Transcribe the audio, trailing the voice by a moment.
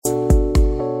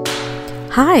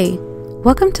Hi,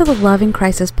 welcome to the Love in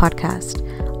Crisis podcast.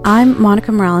 I'm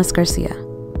Monica Morales Garcia.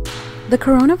 The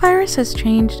coronavirus has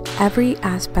changed every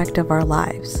aspect of our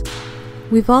lives.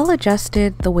 We've all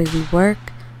adjusted the way we work,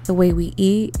 the way we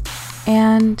eat,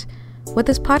 and what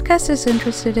this podcast is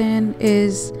interested in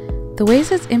is the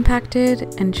ways it's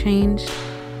impacted and changed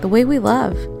the way we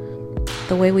love,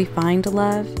 the way we find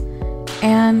love,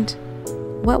 and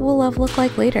what will love look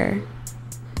like later.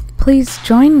 Please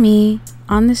join me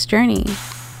on this journey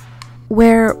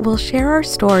where we'll share our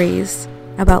stories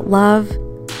about love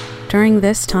during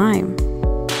this time.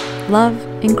 Love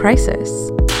in crisis.